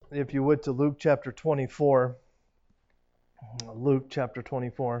if you would, to Luke chapter 24. Luke chapter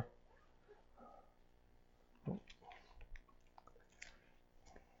 24.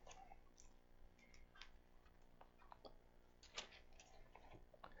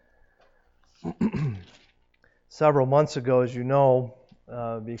 Several months ago, as you know,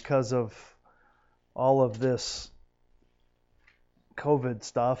 because of all of this COVID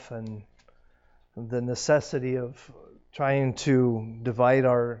stuff and the necessity of trying to divide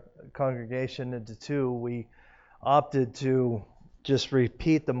our congregation into two, we opted to just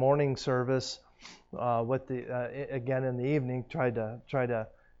repeat the morning service with the again in the evening. Try to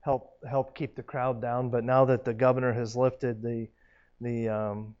help keep the crowd down. But now that the governor has lifted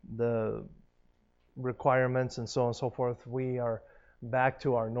the requirements and so on and so forth, we are back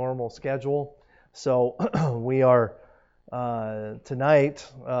to our normal schedule. So we are tonight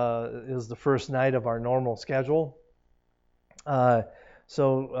is the first night of our normal schedule.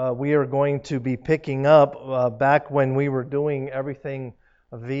 So we are going to be picking up back when we were doing everything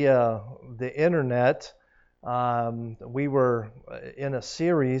via the internet. We were in a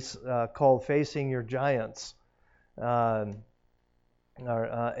series called Facing Your Giants.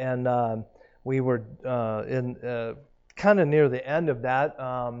 We were in kind of near the end of that.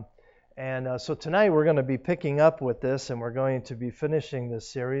 So tonight we're going to be picking up with this, and we're going to be finishing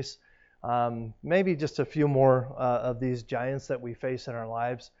this series. Maybe just a few more of these giants that we face in our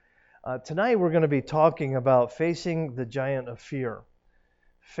lives. Tonight we're going to be talking about facing the giant of fear.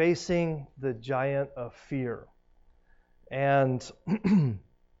 Facing the giant of fear. And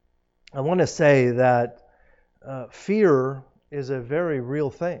I want to say that fear is a very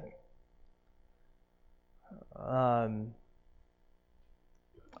real thing.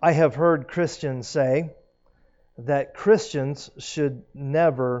 I have heard Christians say that Christians should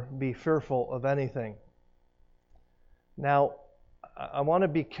never be fearful of anything. Now, I want to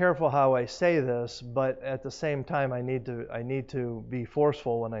be careful how I say this, but at the same time, I need to be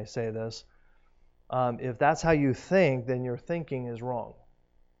forceful when I say this. If that's how you think, then your thinking is wrong.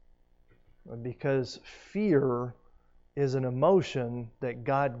 Because fear is an emotion that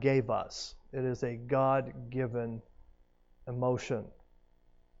God gave us. It is a God-given emotion.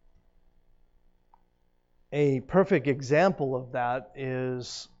 A perfect example of that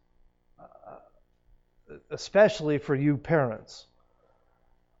is, especially for you parents,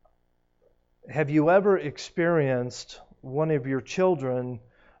 have you ever experienced one of your children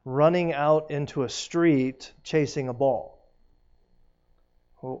running out into a street chasing a ball?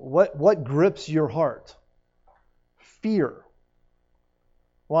 What grips your heart? Fear.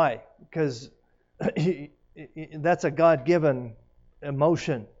 Why? Because that's a God-given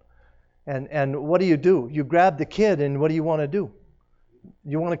emotion. And what do? You grab the kid, and what do you want to do?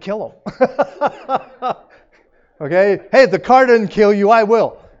 You want to kill him. Okay? Hey, if the car didn't kill you, I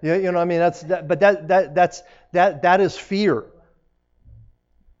will. You know what I mean? That is fear.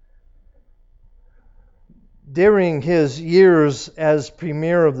 During his years as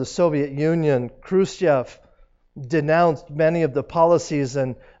premier of the Soviet Union, Khrushchev denounced many of the policies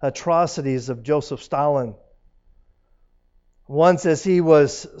and atrocities of Joseph Stalin. Once as he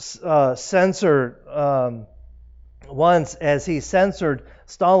censored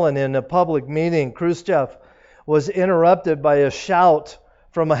Stalin in a public meeting, Khrushchev was interrupted by a shout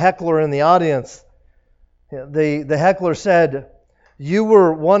from a heckler in the audience. The heckler said, "You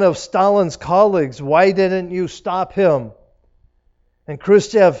were one of Stalin's colleagues. Why didn't you stop him?" And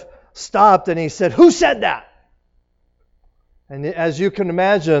Khrushchev stopped and he said, "Who said that?" And as you can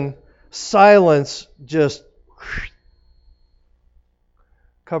imagine, silence just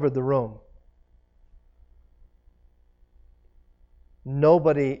covered the room.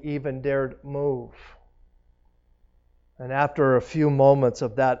 Nobody even dared move. And after a few moments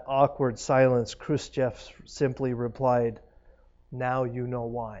of that awkward silence, Khrushchev simply replied, "Now you know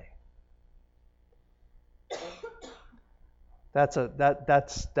why." That's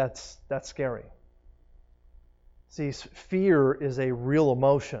scary. See, fear is a real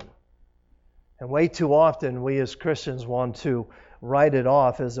emotion. And way too often we as Christians want to write it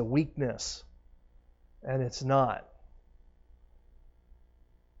off as a weakness. And it's not.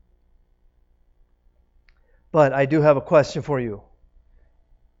 But I do have a question for you.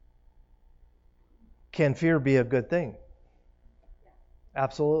 Can fear be a good thing?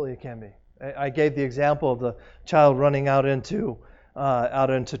 Absolutely it can be. I gave the example of the child running out into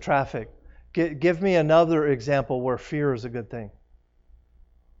traffic. Give me another example where fear is a good thing.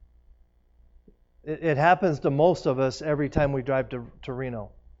 It happens to most of us every time we drive to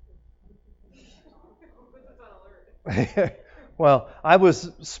Reno. Well, I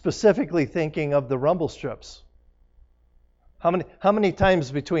was specifically thinking of the rumble strips. How many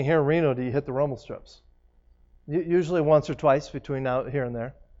times between here and Reno do you hit the rumble strips? Usually once or twice between out here and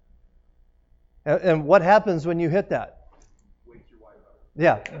there. And what happens when you hit that? Wakes your wife up.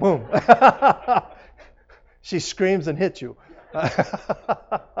 Yeah, boom. She screams and hits you.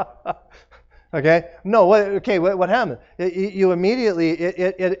 Okay. No. What happened? You immediately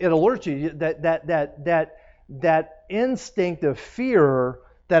it alerts you that instinct of fear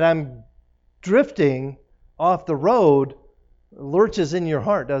that I'm drifting off the road lurches in your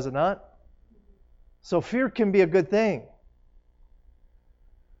heart, does it not? So fear can be a good thing.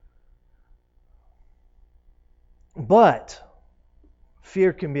 But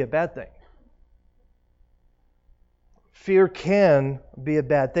fear can be a bad thing. Fear can be a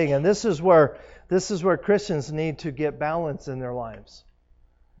bad thing. And this is where Christians need to get balance in their lives.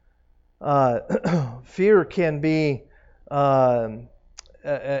 Fear can be a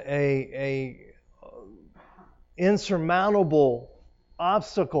insurmountable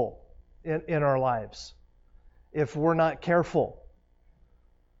obstacle in our lives if we're not careful.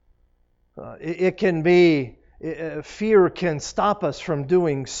 It can be, fear can stop us from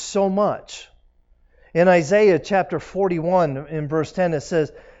doing so much. In Isaiah chapter 41, in verse 10, it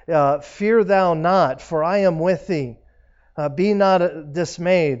says, "Fear thou not, for I am with thee. Be not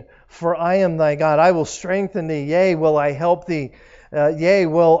dismayed, for I am thy God. I will strengthen thee, yea, will I help thee. Yea,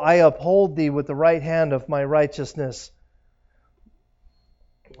 will I uphold thee with the right hand of my righteousness."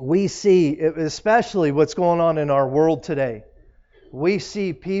 We see, especially what's going on in our world today, we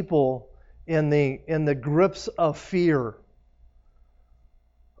see people in the grips of fear.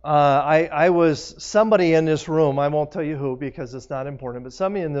 I was somebody in this room, I won't tell you who because it's not important, but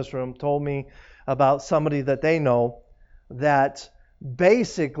somebody in this room told me about somebody that they know that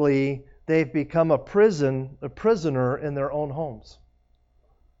basically they've become a prisoner in their own homes.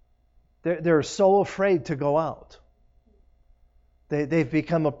 They're so afraid to go out. They've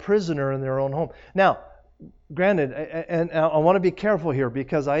become a prisoner in their own home. Now, granted, and I want to be careful here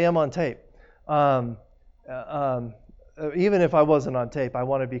because I am on tape. Even if I wasn't on tape, I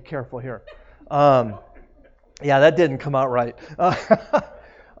want to be careful here. Yeah, that didn't come out right.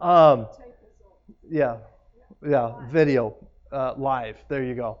 Yeah, video, live. There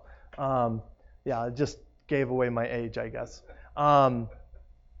you go. Yeah, it just gave away my age, I guess.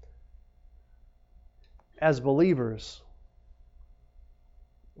 As believers,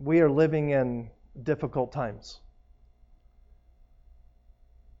 we are living in difficult times.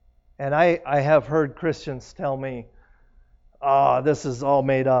 And I have heard Christians tell me, "Oh, this is all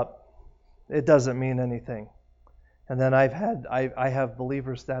made up. It doesn't mean anything." And then I have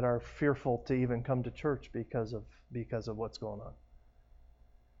believers that are fearful to even come to church because of what's going on.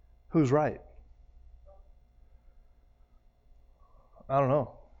 Who's right? I don't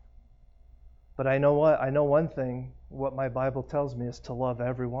know. But I know what? I know one thing. What my Bible tells me is to love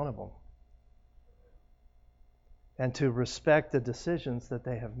every one of them. And to respect the decisions that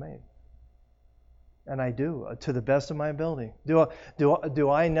they have made. And I do, to the best of my ability. Do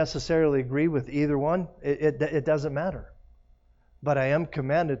I necessarily agree with either one? It doesn't matter. But I am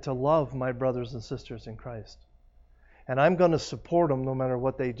commanded to love my brothers and sisters in Christ. And I'm going to support them no matter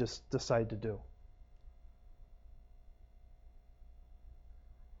what they just decide to do.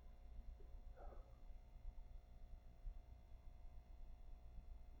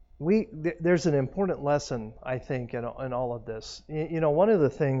 There's an important lesson, I think, in all of this. One of the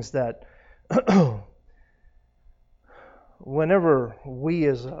things that whenever we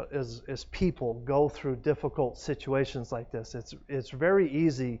as people go through difficult situations like this, it's very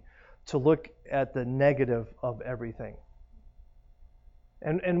easy to look at the negative of everything.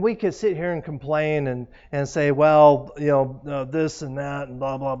 And we could sit here and complain and say, well, this and that and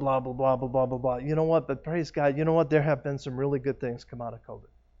blah, blah, blah, blah, blah, blah, blah, blah, blah. You know what? But praise God, you know what? There have been some really good things come out of COVID.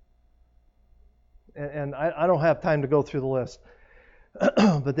 And I don't have time to go through the list.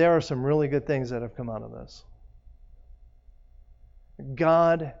 But there are some really good things that have come out of this.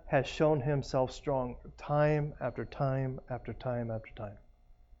 God has shown himself strong time after time after time after time.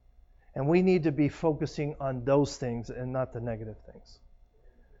 And we need to be focusing on those things and not the negative things.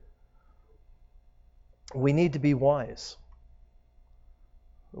 We need to be wise.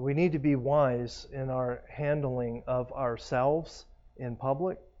 We need to be wise in our handling of ourselves in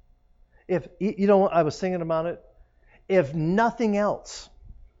public. I was thinking about it. If nothing else,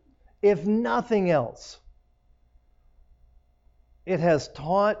 it has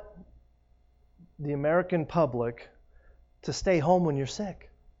taught the American public to stay home when you're sick.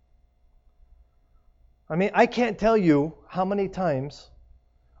 I mean, I can't tell you how many times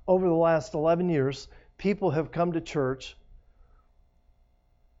over the last 11 years people have come to church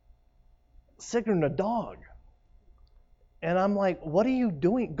sicker than a dog. And I'm like, what are you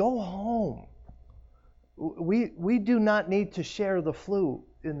doing? Go home. We do not need to share the flu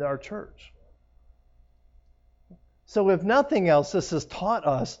in our church. So if nothing else, this has taught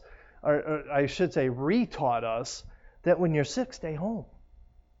us, or I should say re-taught us, that when you're sick, stay home.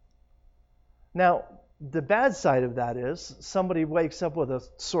 Now, the bad side of that is somebody wakes up with a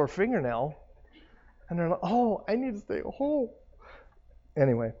sore fingernail and they're like, oh, I need to stay home.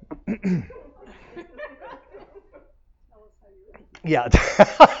 Anyway. Yeah.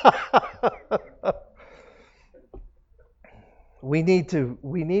 We need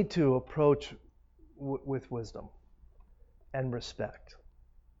to approach with wisdom and respect.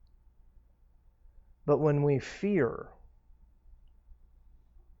 But when we fear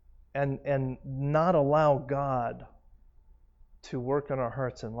and not allow God to work in our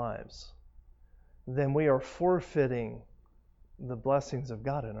hearts and lives, then we are forfeiting the blessings of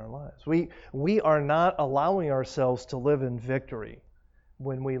God in our lives. We are not allowing ourselves to live in victory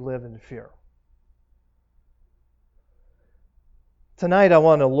when we live in fear. Tonight I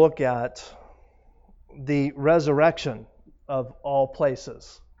want to look at the resurrection of all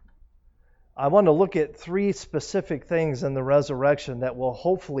places. I want to look at 3 specific things in the resurrection that will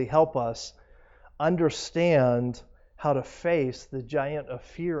hopefully help us understand how to face the giant of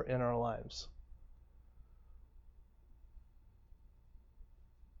fear in our lives.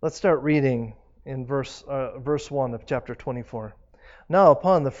 Let's start reading in verse 1 of chapter 24. Now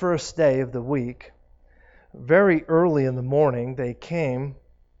upon the first day of the week, very early in the morning, they came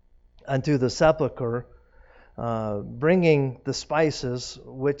unto the sepulchre, bringing the spices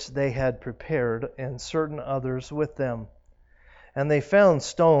which they had prepared, and certain others with them. And they found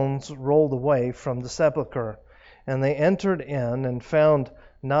stones rolled away from the sepulchre. And they entered in and found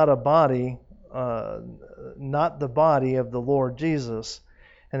not the body of the Lord Jesus.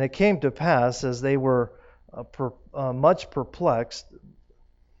 And it came to pass, as they were much perplexed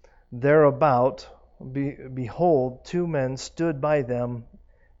thereabout, behold, 2 men stood by them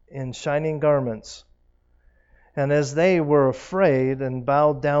in shining garments. And as they were afraid and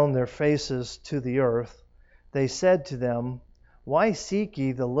bowed down their faces to the earth, they said to them, Why seek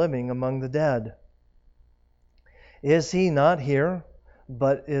ye the living among the dead? Is he not here?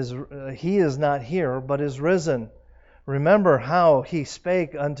 He is not here, but is risen. Remember how he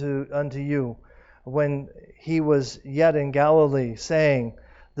spake unto you when he was yet in Galilee, saying,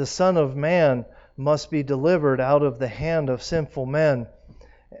 The Son of Man must be delivered out of the hand of sinful men,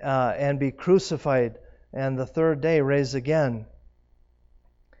 and be crucified, and the 3rd day raised again.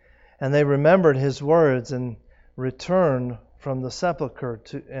 And they remembered his words, and returned from the sepulchre,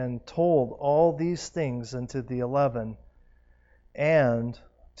 and told all these things unto the 11, and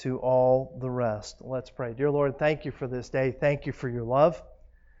to all the rest. Let's pray. Dear Lord, thank you for this day. Thank you for your love.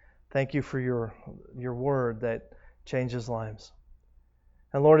 Thank you for your word that changes lives.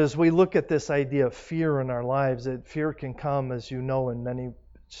 And Lord, as we look at this idea of fear in our lives, that fear can come, as you know, in many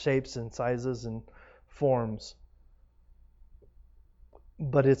shapes and sizes and forms.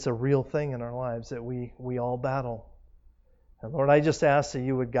 But it's a real thing in our lives that we all battle. And Lord, I just ask that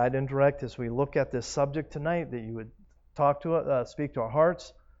you would guide and direct as we look at this subject tonight, that you would talk to us, speak to our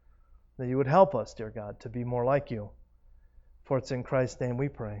hearts, that you would help us, dear God, to be more like you. For it's in Christ's name we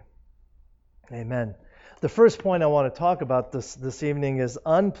pray. Amen. The first point I want to talk about this evening is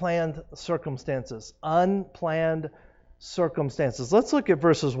unplanned circumstances. Unplanned circumstances. Let's look at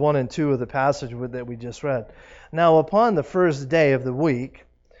verses 1 and 2 of the passage that we just read. Now upon the first day of the week,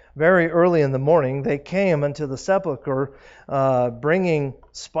 very early in the morning, they came unto the sepulchre, bringing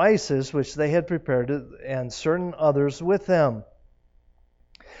spices which they had prepared, and certain others with them.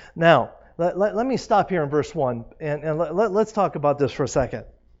 Now, let me stop here in verse 1, and let's talk about this for a second.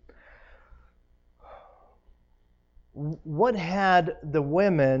 What had the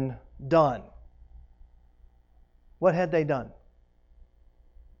women done? What had they done?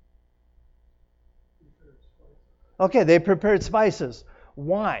 Okay, they prepared spices.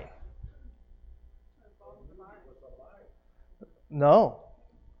 Why? No.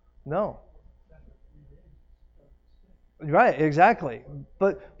 Right, exactly.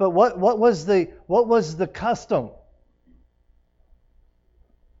 But what was the custom?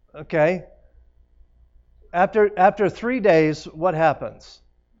 Okay. After 3 days, what happens?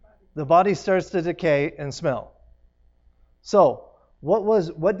 The body starts to decay and smell. So,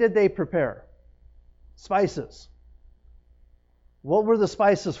 what did they prepare? Spices. What were the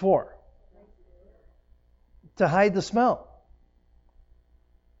spices for? To hide the smell.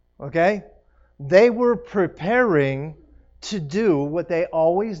 Okay? They were preparing to do what they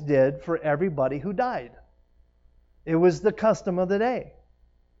always did for everybody who died. It was the custom of the day.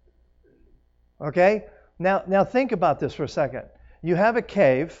 Okay? Now think about this for a second. You have a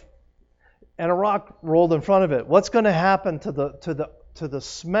cave and a rock rolled in front of it. What's going to happen to the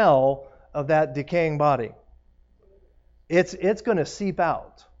smell of that decaying body? It's going to seep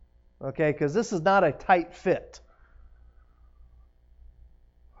out. Okay, because this is not a tight fit.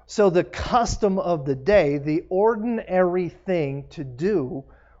 So the custom of the day, the ordinary thing to do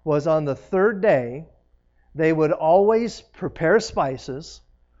was on the third day, they would always prepare spices,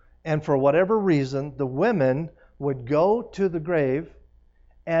 and for whatever reason, the women would go to the grave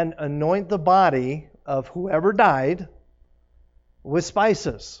and anoint the body of whoever died with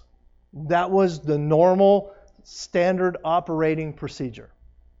spices. That was the normal standard operating procedure.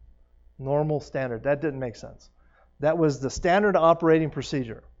 Normal standard. That didn't make sense. That was the standard operating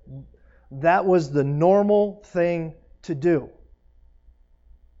procedure. That was the normal thing to do.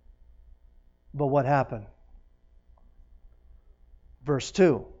 But what happened? Verse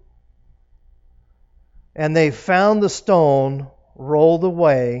 2. And they found the stone rolled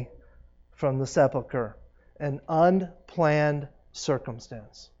away from the sepulchre. An unplanned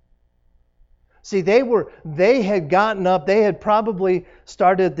circumstance. See, they had gotten up, they had probably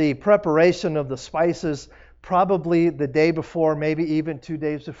started the preparation of the spices probably the day before, maybe even 2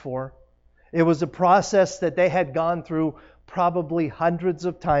 days before. It was a process that they had gone through probably hundreds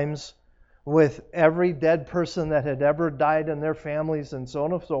of times with every dead person that had ever died in their families and so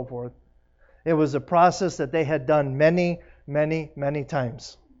on and so forth. It was a process that they had done many, many, many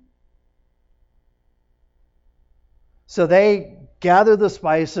times. So they gather the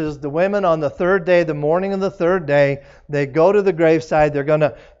spices. The women on the third day, the morning of the third day, they go to the graveside. They're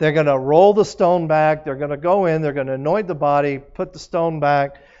gonna roll the stone back. They're gonna go in. They're gonna anoint the body, put the stone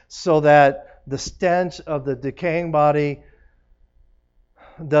back, so that the stench of the decaying body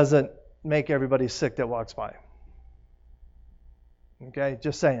doesn't make everybody sick that walks by. Okay,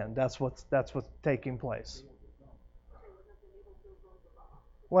 just saying. That's what's taking place.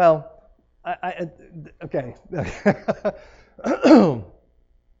 Well. Okay.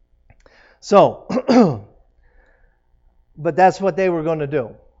 So, but that's what they were going to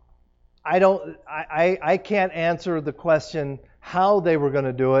do. I can't answer the question how they were going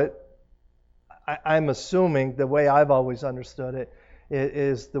to do it. I'm assuming the way I've always understood it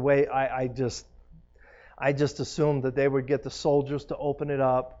is the way I just assumed that they would get the soldiers to open it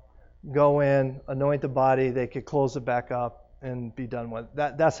up, go in, anoint the body, they could close it back up, and be done with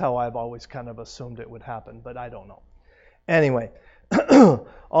that. That's how I've always kind of assumed it would happen, but I don't know. Anyway,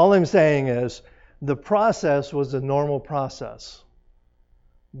 all I'm saying is the process was a normal process,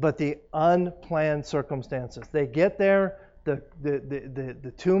 but the unplanned circumstances. They get there,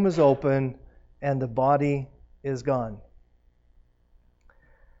 the tomb is open, and the body is gone.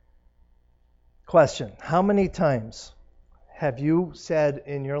 Question: how many times have you said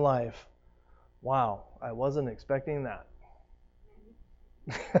in your life, "Wow, I wasn't expecting that"?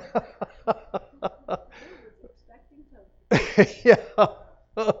 Yeah.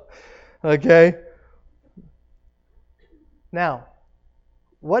 Okay. Now,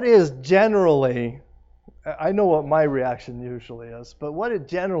 what is generally, I know what my reaction usually is, but what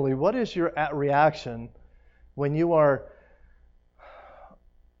is your reaction when you are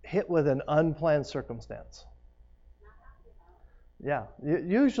hit with an unplanned circumstance? Yeah.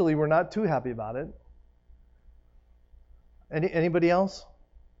 Usually we're not too happy about it. Anybody else?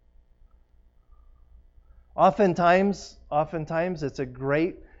 Oftentimes it's a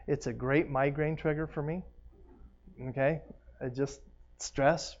great migraine trigger for me. Okay? Just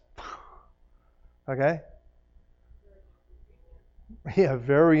stress. Okay? Yeah,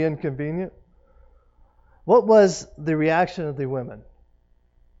 very inconvenient. What was the reaction of the women?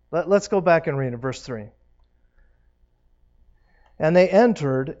 Let's go back and read it, verse 3. And they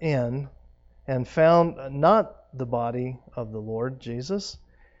entered in and found not the body of the Lord Jesus.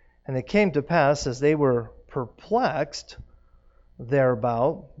 And it came to pass, as they were perplexed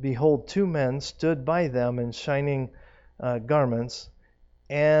thereabout, behold, 2 men stood by them in shining garments,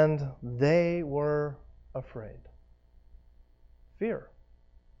 and they were afraid. Fear.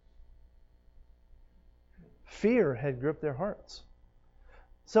 Fear had gripped their hearts.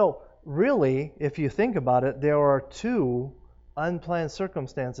 So, really, if you think about it, there are 2 unplanned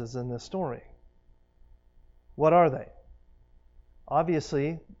circumstances in this story. What are they?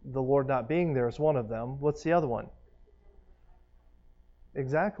 Obviously, the Lord not being there is one of them. What's the other one?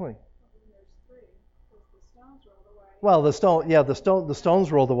 Exactly. Well, the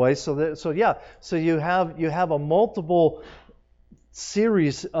stones rolled away. So you have a multiple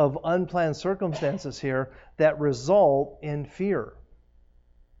series of unplanned circumstances here that result in fear.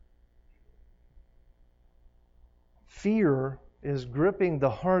 Fear is gripping the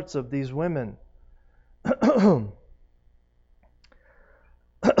hearts of these women.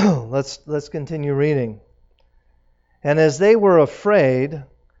 Let's continue reading. And as they were afraid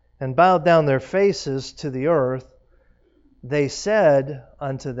and bowed down their faces to the earth, they said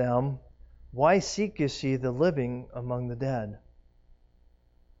unto them, Why seekest ye the living among the dead?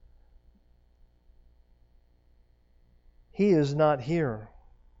 He is not here,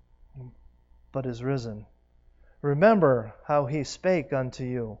 but is risen. Remember how he spake unto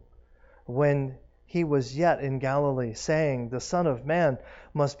you when he was yet in Galilee, saying, The Son of Man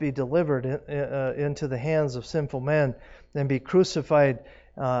must be delivered into the hands of sinful men, and be crucified,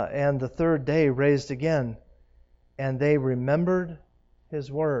 and the third day raised again. And they remembered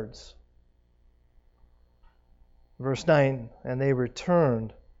his words. Verse 9, and they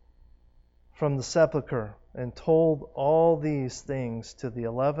returned from the sepulchre and told all these things to the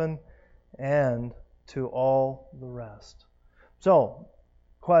 11 and to all the rest. So,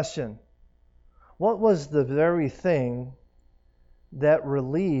 question. What was the very thing that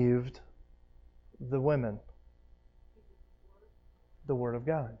relieved the women? The Word of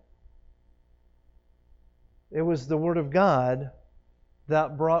God. It was the Word of God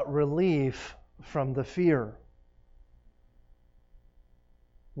that brought relief from the fear.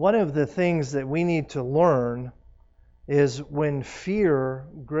 One of the things that we need to learn is when fear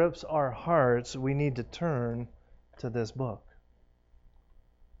grips our hearts, we need to turn to this book.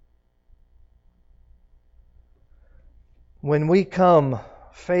 When we come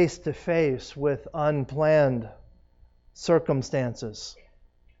face to face with unplanned circumstances,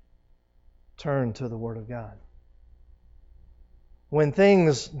 turn to the Word of God. When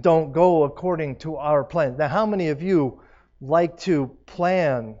things don't go according to our plan. Now, how many of you like to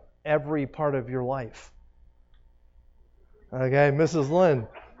plan every part of your life? Okay, Mrs. Lynn.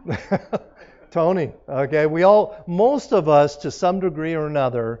 Tony. Okay, most of us to some degree or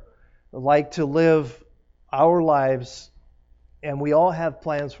another like to live our lives, and we all have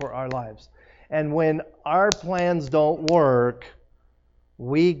plans for our lives. And when our plans don't work,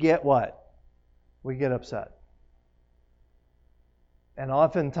 we get what? We get upset. And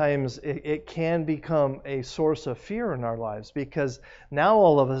oftentimes it can become a source of fear in our lives, because now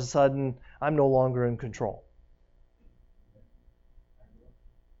all of a sudden I'm no longer in control.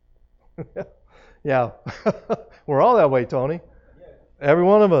 Yeah. We're all that way, Tony. Every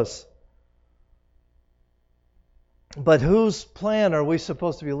one of us. But whose plan are we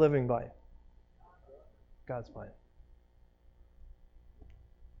supposed to be living by? God's plan.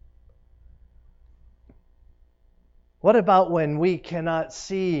 What about when we cannot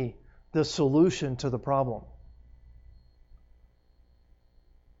see the solution to the problem?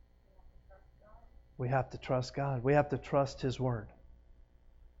 We have to trust God. We have to trust His Word.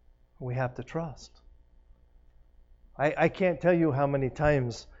 We have to trust. I can't tell you how many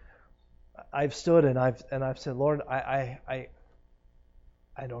times I've stood and I've said, Lord, I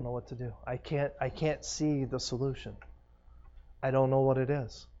don't know what to do. I can't see the solution. I don't know what it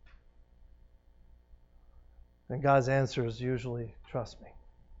is. And God's answer is usually, trust me.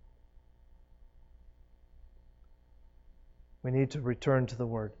 We need to return to the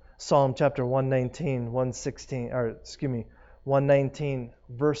Word. Psalm chapter 119,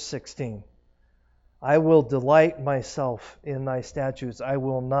 verse 16. I will delight myself in thy statutes. I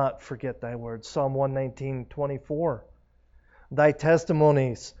will not forget thy words. Psalm 119:24. Thy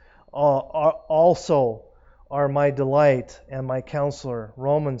testimonies also are my delight and my counselor.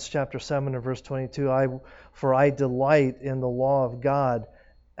 Romans chapter 7 and verse 22. For I delight in the law of God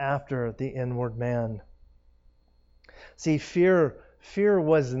after the inward man. See, fear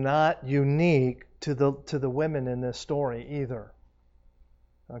was not unique to the women in this story either.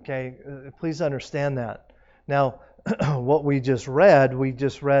 Okay, please understand that. Now, what we just read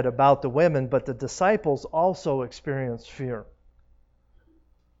about the women, but the disciples also experienced fear.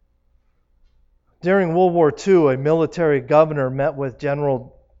 During World War II, a military governor met with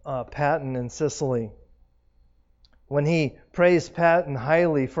General Patton in Sicily. When he praised Patton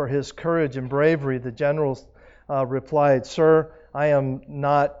highly for his courage and bravery, the general replied, Sir, I am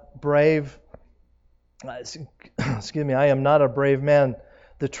not brave. Excuse me, I am not a brave man.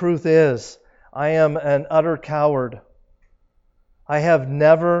 The truth is, I am an utter coward. I have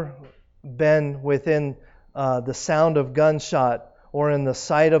never been within the sound of gunshot or in the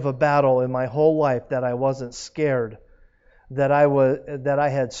sight of a battle in my whole life that I wasn't scared, that I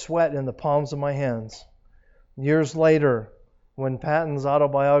had sweat in the palms of my hands. Years later, when Patton's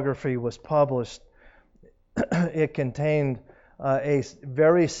autobiography was published, it contained a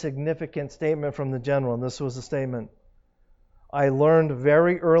very significant statement from the general, and this was the statement. I learned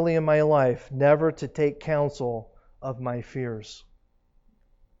very early in my life never to take counsel of my fears.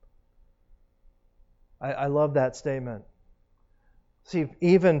 I love that statement. See,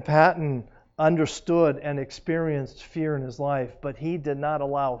 even Patton understood and experienced fear in his life, but he did not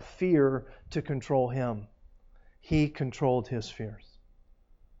allow fear to control him. He controlled his fears.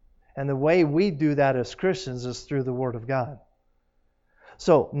 And the way we do that as Christians is through the Word of God.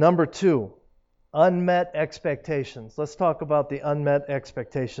 So, number 2, unmet expectations. Let's talk about the unmet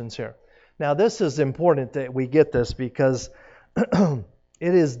expectations here. Now, this is important that we get this because it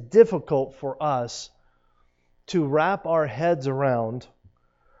is difficult for us to wrap our heads around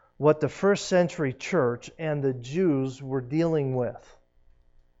what the first century church and the Jews were dealing with.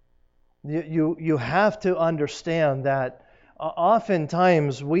 You have to understand that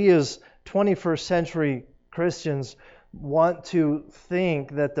oftentimes we as 21st century Christians want to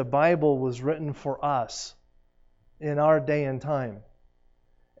think that the Bible was written for us in our day and time.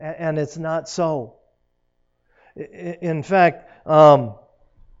 And it's not so. In fact,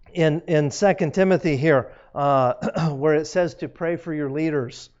 in 2 Timothy here, where it says to pray for your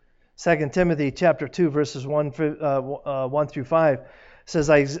leaders, 2 Timothy chapter 2, verses 1 through 5, says,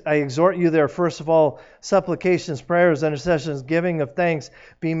 I exhort you there, first of all, supplications, prayers, intercessions, giving of thanks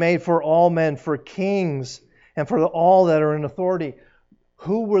be made for all men, for kings, and for all that are in authority.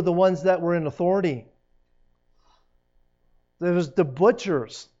 Who were the ones that were in authority? There was the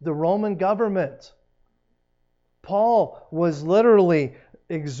butchers, the Roman government. Paul was literally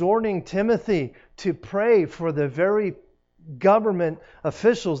exhorting Timothy to pray for the very government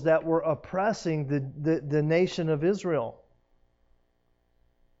officials that were oppressing the nation of Israel.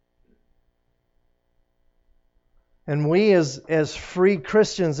 And we as free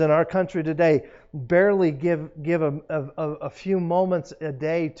Christians in our country today barely give a few moments a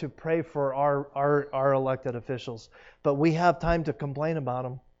day to pray for our elected officials. But we have time to complain about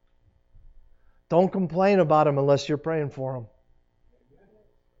them. Don't complain about them unless you're praying for them.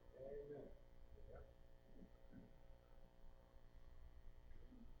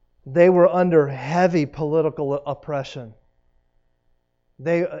 They were under heavy political oppression.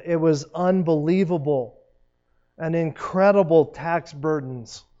 It was unbelievable. And incredible tax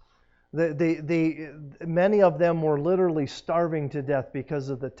burdens. Many of them were literally starving to death because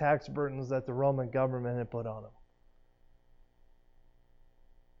of the tax burdens that the Roman government had put on them.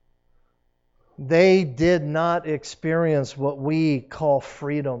 They did not experience what we call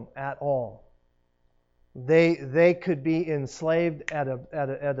freedom at all. They could be enslaved at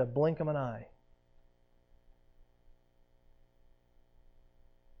a blink of an eye.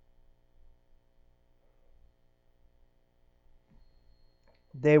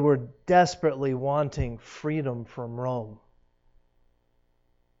 They were desperately wanting freedom from Rome.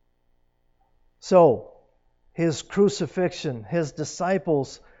 So, his crucifixion, his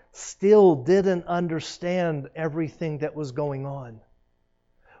disciples still didn't understand everything that was going on.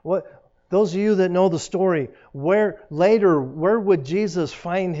 Those of you that know the story, where would Jesus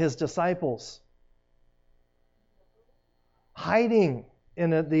find his disciples? Hiding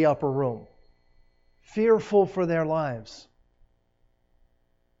in the upper room, fearful for their lives.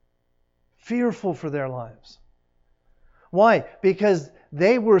 Fearful for their lives. Why? Because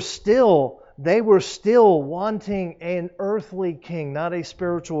they were still wanting an earthly king, not a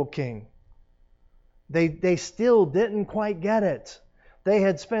spiritual king. They still didn't quite get it. They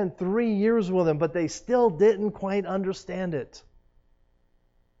had spent 3 years with him, but they still didn't quite understand it.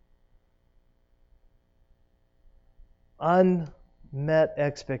 Unmet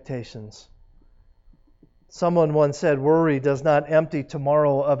expectations. Someone once said, worry does not empty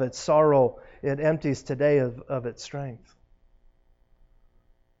tomorrow of its sorrow. It empties today of its strength.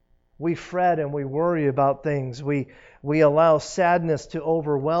 We fret and we worry about things. We allow sadness to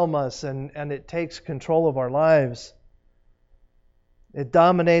overwhelm us and it takes control of our lives. It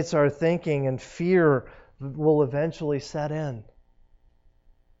dominates our thinking and fear will eventually set in.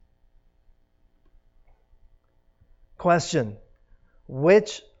 Question.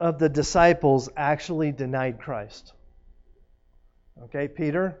 Which of the disciples actually denied Christ? Okay,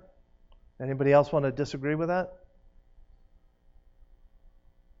 Peter? Anybody else want to disagree with that?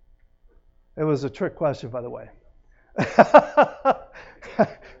 It was a trick question, by the way.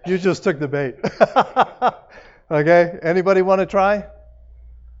 You just took the bait. Okay, anybody want to try?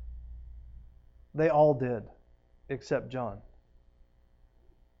 They all did, except John.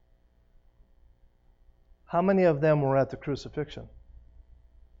 How many of them were at the crucifixion?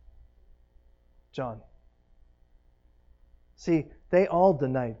 John. See, they all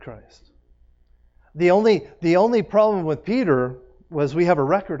denied Christ. The only problem with Peter was we have a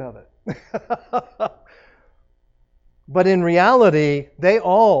record of it. But in reality, they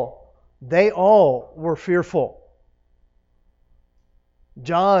all were fearful.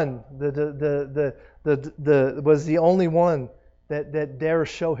 John was the only one that dare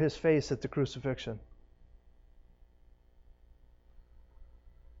show his face at the crucifixion.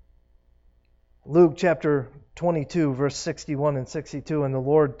 Luke chapter 22, verse 61 and 62, and the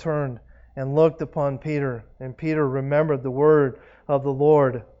Lord turned and looked upon Peter, and Peter remembered the word of the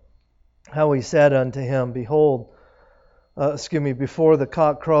Lord, how he said unto him, Behold, before the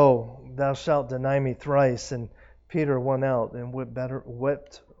cock crow, thou shalt deny me thrice. And Peter went out and wept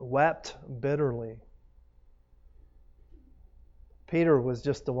bitterly. Peter was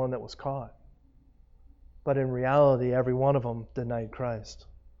just the one that was caught. But in reality, every one of them denied Christ,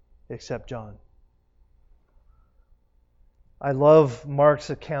 except John. I love Mark's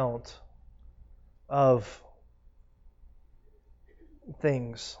account of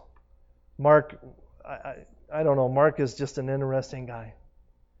things. Mark, I don't know, Mark is just an interesting guy.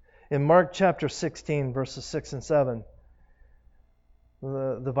 In Mark chapter 16, verses 6 and 7,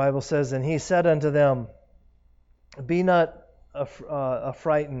 the Bible says, And he said unto them, Be not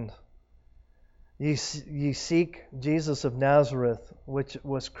affrighted. Ye seek Jesus of Nazareth, which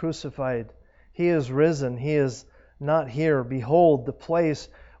was crucified. He is risen. He is not here. Behold, the place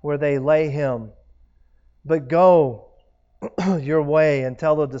where they lay him. But go your way and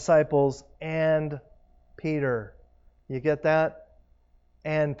tell the disciples and Peter. You get that?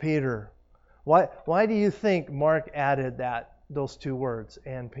 And Peter. Why do you think Mark added those two words,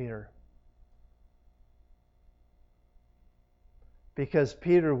 and Peter? Because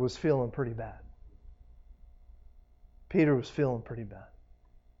Peter was feeling pretty bad. Peter was feeling pretty bad.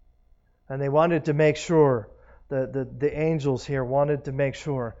 And they wanted to make sure, the angels here wanted to make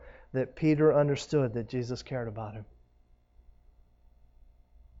sure that Peter understood that Jesus cared about him.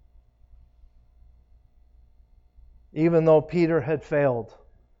 Even though Peter had failed,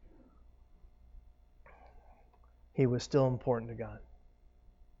 he was still important to God.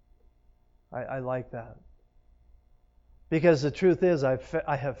 I like that. Because the truth is,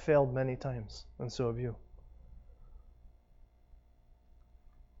 I have failed many times, and so have you.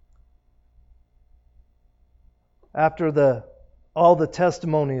 After all the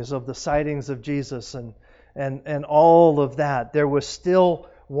testimonies of the sightings of Jesus and all of that, there was still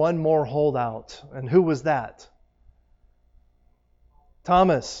one more holdout. And who was that?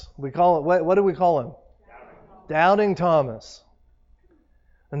 Thomas. We call it, what do we call him? Doubting Thomas.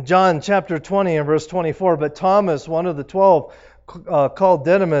 In John chapter 20 and verse 24, but Thomas, one of the 12, called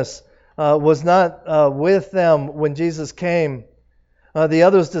Didymus, was not with them when Jesus came. The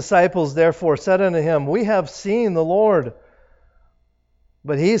other disciples therefore said unto him, We have seen the Lord.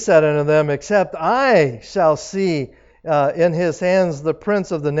 But he said unto them, Except I shall see in his hands the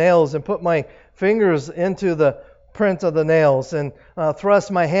prints of the nails, and put my fingers into the print of the nails, and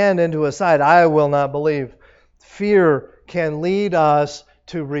thrust my hand into his side, I will not believe. Fear can lead us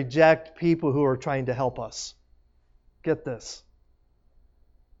to reject people who are trying to help us. Get this.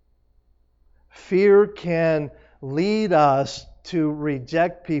 Fear can lead us to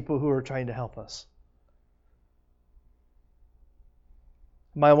reject people who are trying to help us.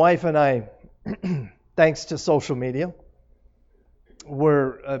 My wife and I, thanks to social media,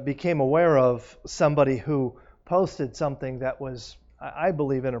 became aware of somebody who posted something that was, I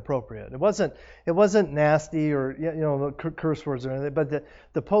believe, inappropriate. It wasn't nasty or curse words or anything, but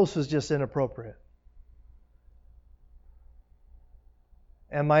the post was just inappropriate.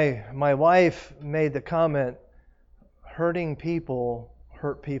 And my wife made the comment, hurting people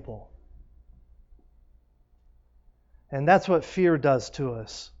hurt people. And that's what fear does to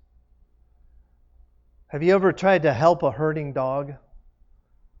us. Have you ever tried to help a hurting dog?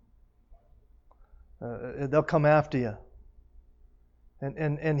 They'll come after you.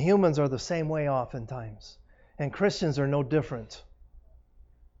 And humans are the same way oftentimes. And Christians are no different.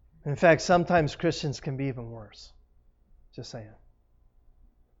 In fact, sometimes Christians can be even worse. Just saying.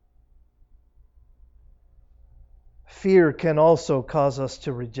 Fear can also cause us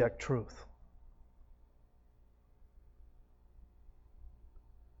to reject truth.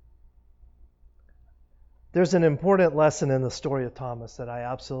 There's an important lesson in the story of Thomas that I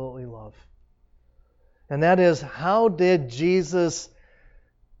absolutely love. And that is, how did Jesus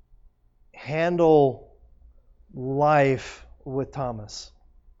handle life with Thomas?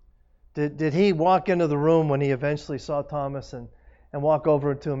 Did he walk into the room when he eventually saw Thomas and walk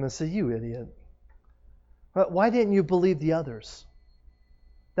over to him and say, You idiot. Why didn't you believe the others?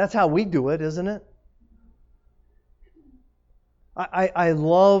 That's how we do it, isn't it? I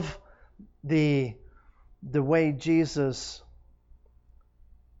love the way Jesus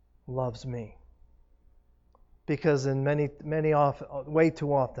loves me. Because in way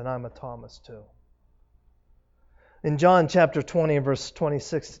too often I'm a Thomas too. In John chapter 20, verse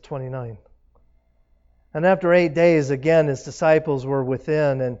 26 to 29. And after 8 days, again his disciples were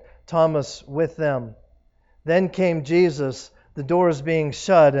within, and Thomas with them. Then came Jesus, the doors being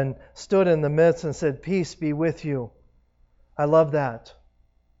shut, and stood in the midst and said, Peace be with you. I love that.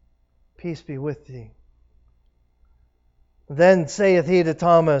 Peace be with thee. Then saith he to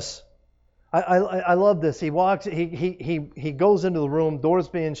Thomas, I love this. He walks, he goes into the room, doors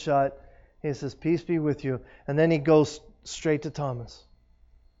being shut. He says, Peace be with you. And then he goes straight to Thomas.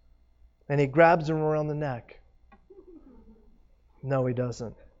 And he grabs him around the neck. No, he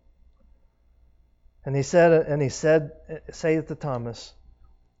doesn't. And he said, saith to Thomas,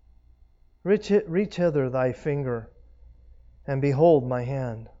 reach hither thy finger, and behold my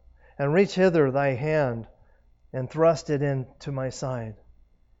hand. And reach hither thy hand, and thrust it into my side.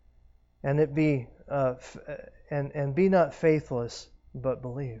 And it be and be not faithless, but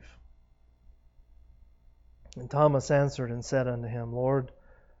believe. And Thomas answered and said unto him, Lord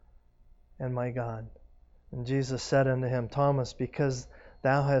and my God. And Jesus said unto him, Thomas, because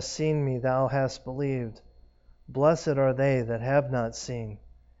thou hast seen me, thou hast believed. Blessed are they that have not seen,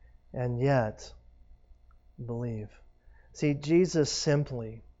 and yet believe. See, Jesus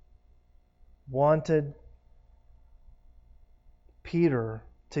simply wanted Peter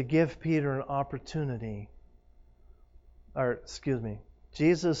to give Peter an opportunity.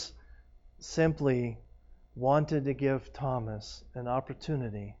 Jesus simply wanted to give Thomas an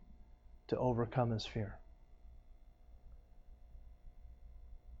opportunity to overcome his fear.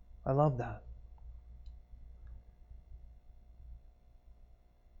 I love that.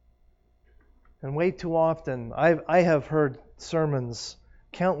 And way too often, I have heard sermons,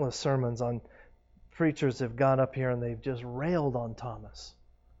 countless sermons on preachers have got up here and they've just railed on Thomas.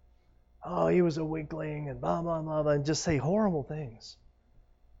 Oh, he was a weakling and blah, blah, blah, blah, and just say horrible things.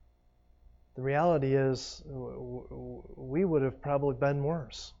 The reality is, we would have probably been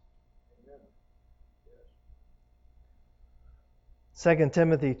worse. 2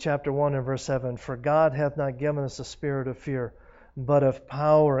 Timothy chapter 1 and verse 7, For God hath not given us a spirit of fear, but of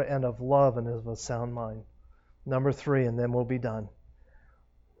power and of love and of a sound mind. Number 3, and then we'll be done.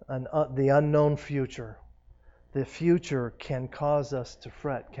 The unknown future. The future can cause us to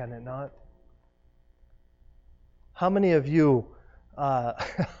fret, can it not? How many of you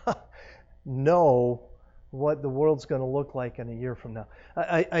know what the world's going to look like in a year from now?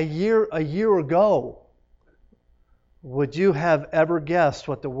 A year ago, would you have ever guessed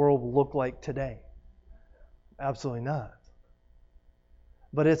what the world will look like today? Absolutely not.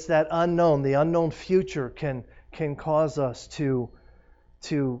 But it's that unknown. The unknown future can cause us to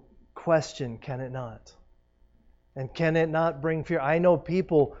question, can it not? And can it not bring fear? I know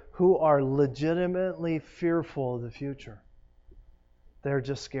people who are legitimately fearful of the future. They're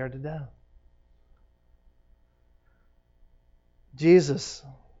just scared to death. Jesus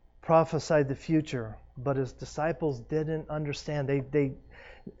prophesied the future, but his disciples didn't understand.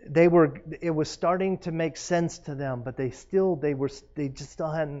 They were. It was starting to make sense to them, but they just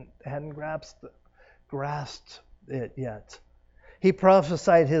still hadn't grasped it yet. He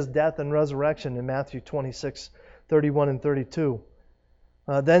prophesied his death and resurrection in Matthew 26:31 and 32.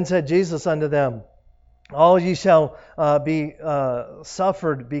 Then said Jesus unto them, All ye shall be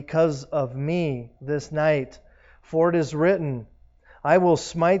suffered because of me this night, for it is written, I will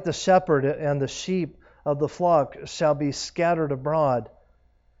smite the shepherd, and the sheep of the flock shall be scattered abroad.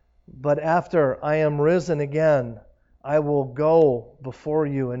 But after I am risen again, I will go before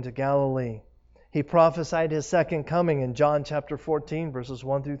you into Galilee. He prophesied his second coming in John chapter 14, verses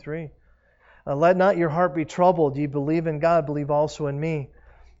 1 through 3. Let not your heart be troubled. Ye believe in God, believe also in me.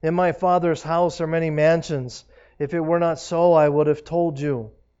 In my Father's house are many mansions. If it were not so, I would have told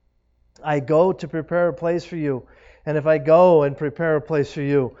you. I go to prepare a place for you. And if I go and prepare a place for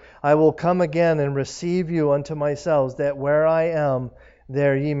you, I will come again and receive you unto myself, that where I am,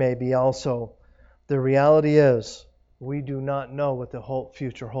 there ye may be also. The reality is, we do not know what the whole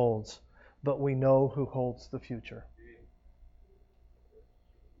future holds, but we know who holds the future.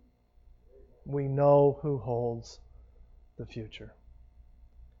 We know who holds the future.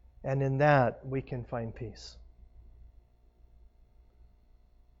 And in that, we can find peace.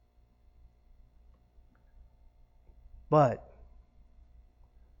 But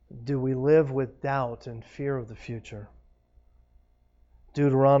do we live with doubt and fear of the future?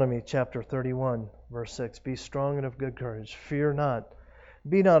 Deuteronomy chapter 31, verse 6, Be strong and of good courage. Fear not.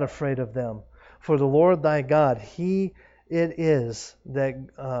 Be not afraid of them. For the Lord thy God, He it is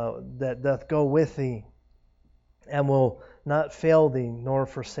that doth go with thee, and will not fail thee, nor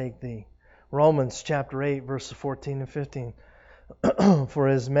forsake thee. Romans chapter 8, verses 14 and 15. For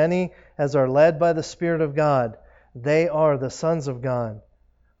as many as are led by the Spirit of God, they are the sons of God.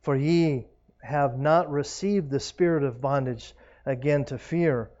 For ye have not received the spirit of bondage again to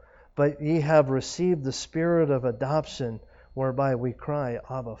fear, but ye have received the spirit of adoption, whereby we cry,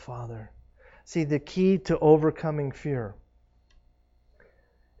 Abba, Father. See, the key to overcoming fear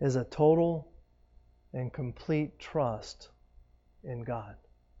is a total and complete trust in God,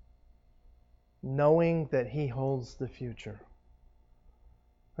 knowing that He holds the future.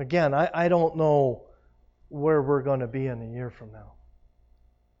 Again, I don't know where we're going to be in a year from now.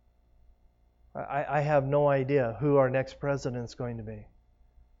 I have no idea who our next president's going to be.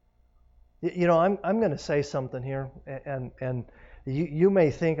 You know, I'm going to say something here, and you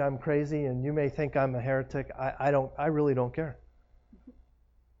may think I'm crazy, and you may think I'm a heretic. I really don't care.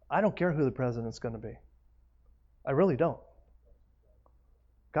 I don't care who the president's going to be. I really don't.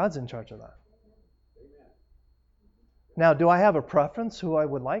 God's in charge of that. Now, do I have a preference who I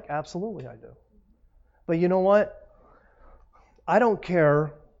would like? Absolutely I do. But you know what? I don't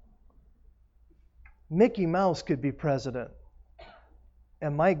care. Mickey Mouse could be president,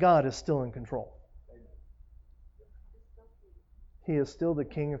 and my God is still in control. He is still the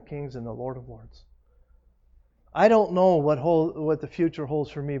King of Kings and the Lord of Lords. I don't know what the future holds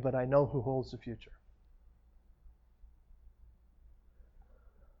for me, but I know who holds the future.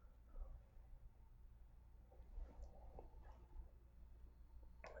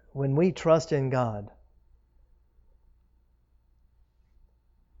 When we trust in God,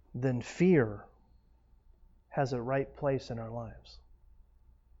 then fear has a right place in our lives.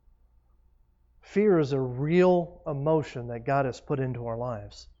 Fear is a real emotion that God has put into our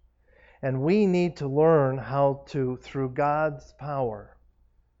lives. And we need to learn how to, through God's power,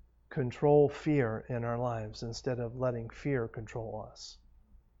 control fear in our lives instead of letting fear control us.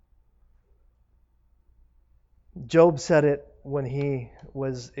 Job said it when he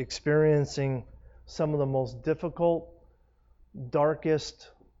was experiencing some of the most difficult, darkest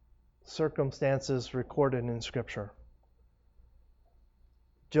circumstances recorded in Scripture.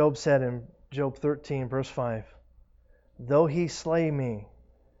 Job said in Job 13, verse 5, "Though he slay me,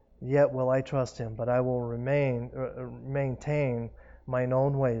 yet will I trust him, but I will maintain mine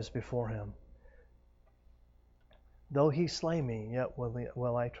own ways before him." Though he slay me, yet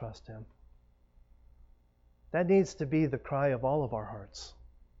will I trust him. That needs to be the cry of all of our hearts.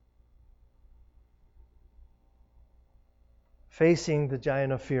 Facing the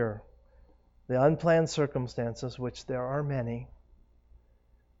giant of fear, the unplanned circumstances, which there are many,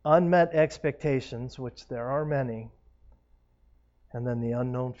 unmet expectations, which there are many, and then the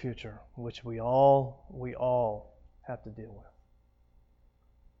unknown future, which we all have to deal with.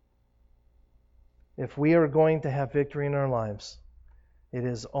 If we are going to have victory in our lives, it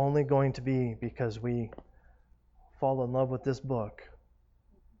is only going to be because we fall in love with this book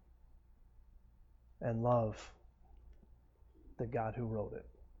and love the God who wrote it.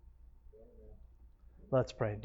 Let's pray.